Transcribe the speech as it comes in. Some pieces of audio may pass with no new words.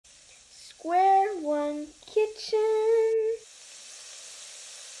kitchen.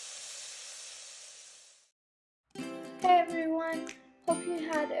 Hey everyone, hope you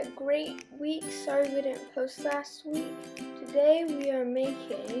had a great week. Sorry we didn't post last week. Today we are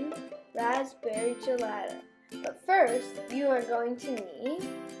making raspberry gelato. But first, you are going to need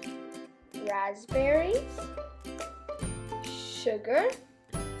raspberries, sugar,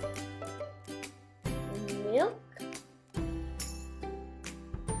 milk,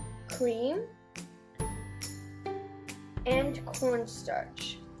 cream, and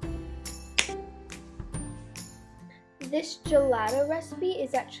cornstarch. This gelato recipe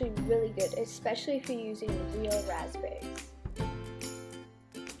is actually really good, especially if you're using real raspberries.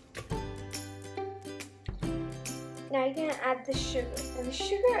 Now you're going to add the sugar. And the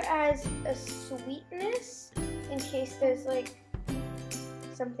sugar adds a sweetness in case there's like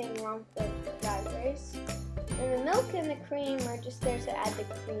something wrong with the raspberries. And the milk and the cream are just there to add the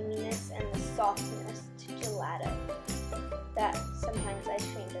creaminess and the softness to gelato that sometimes ice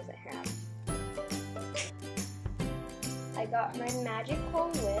cream doesn't have. I got my magical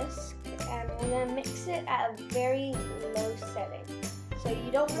whisk and I'm going to mix it at a very low setting. So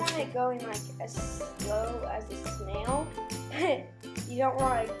you don't want it going like as slow as a snail, but you don't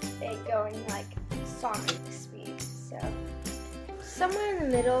want it going like sonic speed. So somewhere in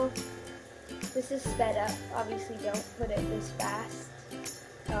the middle, this is sped up. Obviously don't put it this fast.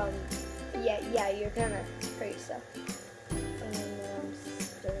 Yeah, you're gonna hurt yourself.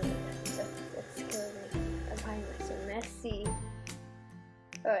 That's killing me. I'm finding this so messy.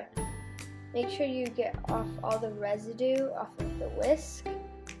 Alright. Make sure you get off all the residue off of the whisk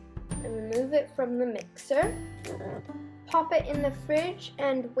and remove it from the mixer. Pop it in the fridge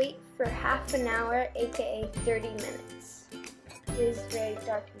and wait for half an hour, aka 30 minutes. It is very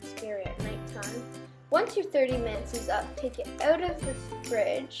dark and scary at nighttime. Once your 30 minutes is up, take it out of the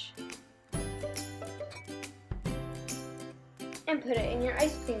fridge and put it in your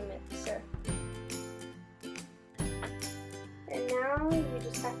ice cream mixer. And now you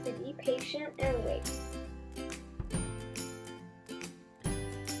just have to be patient and wait.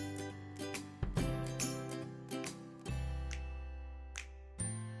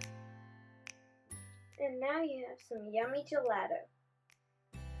 And now you have some yummy gelato.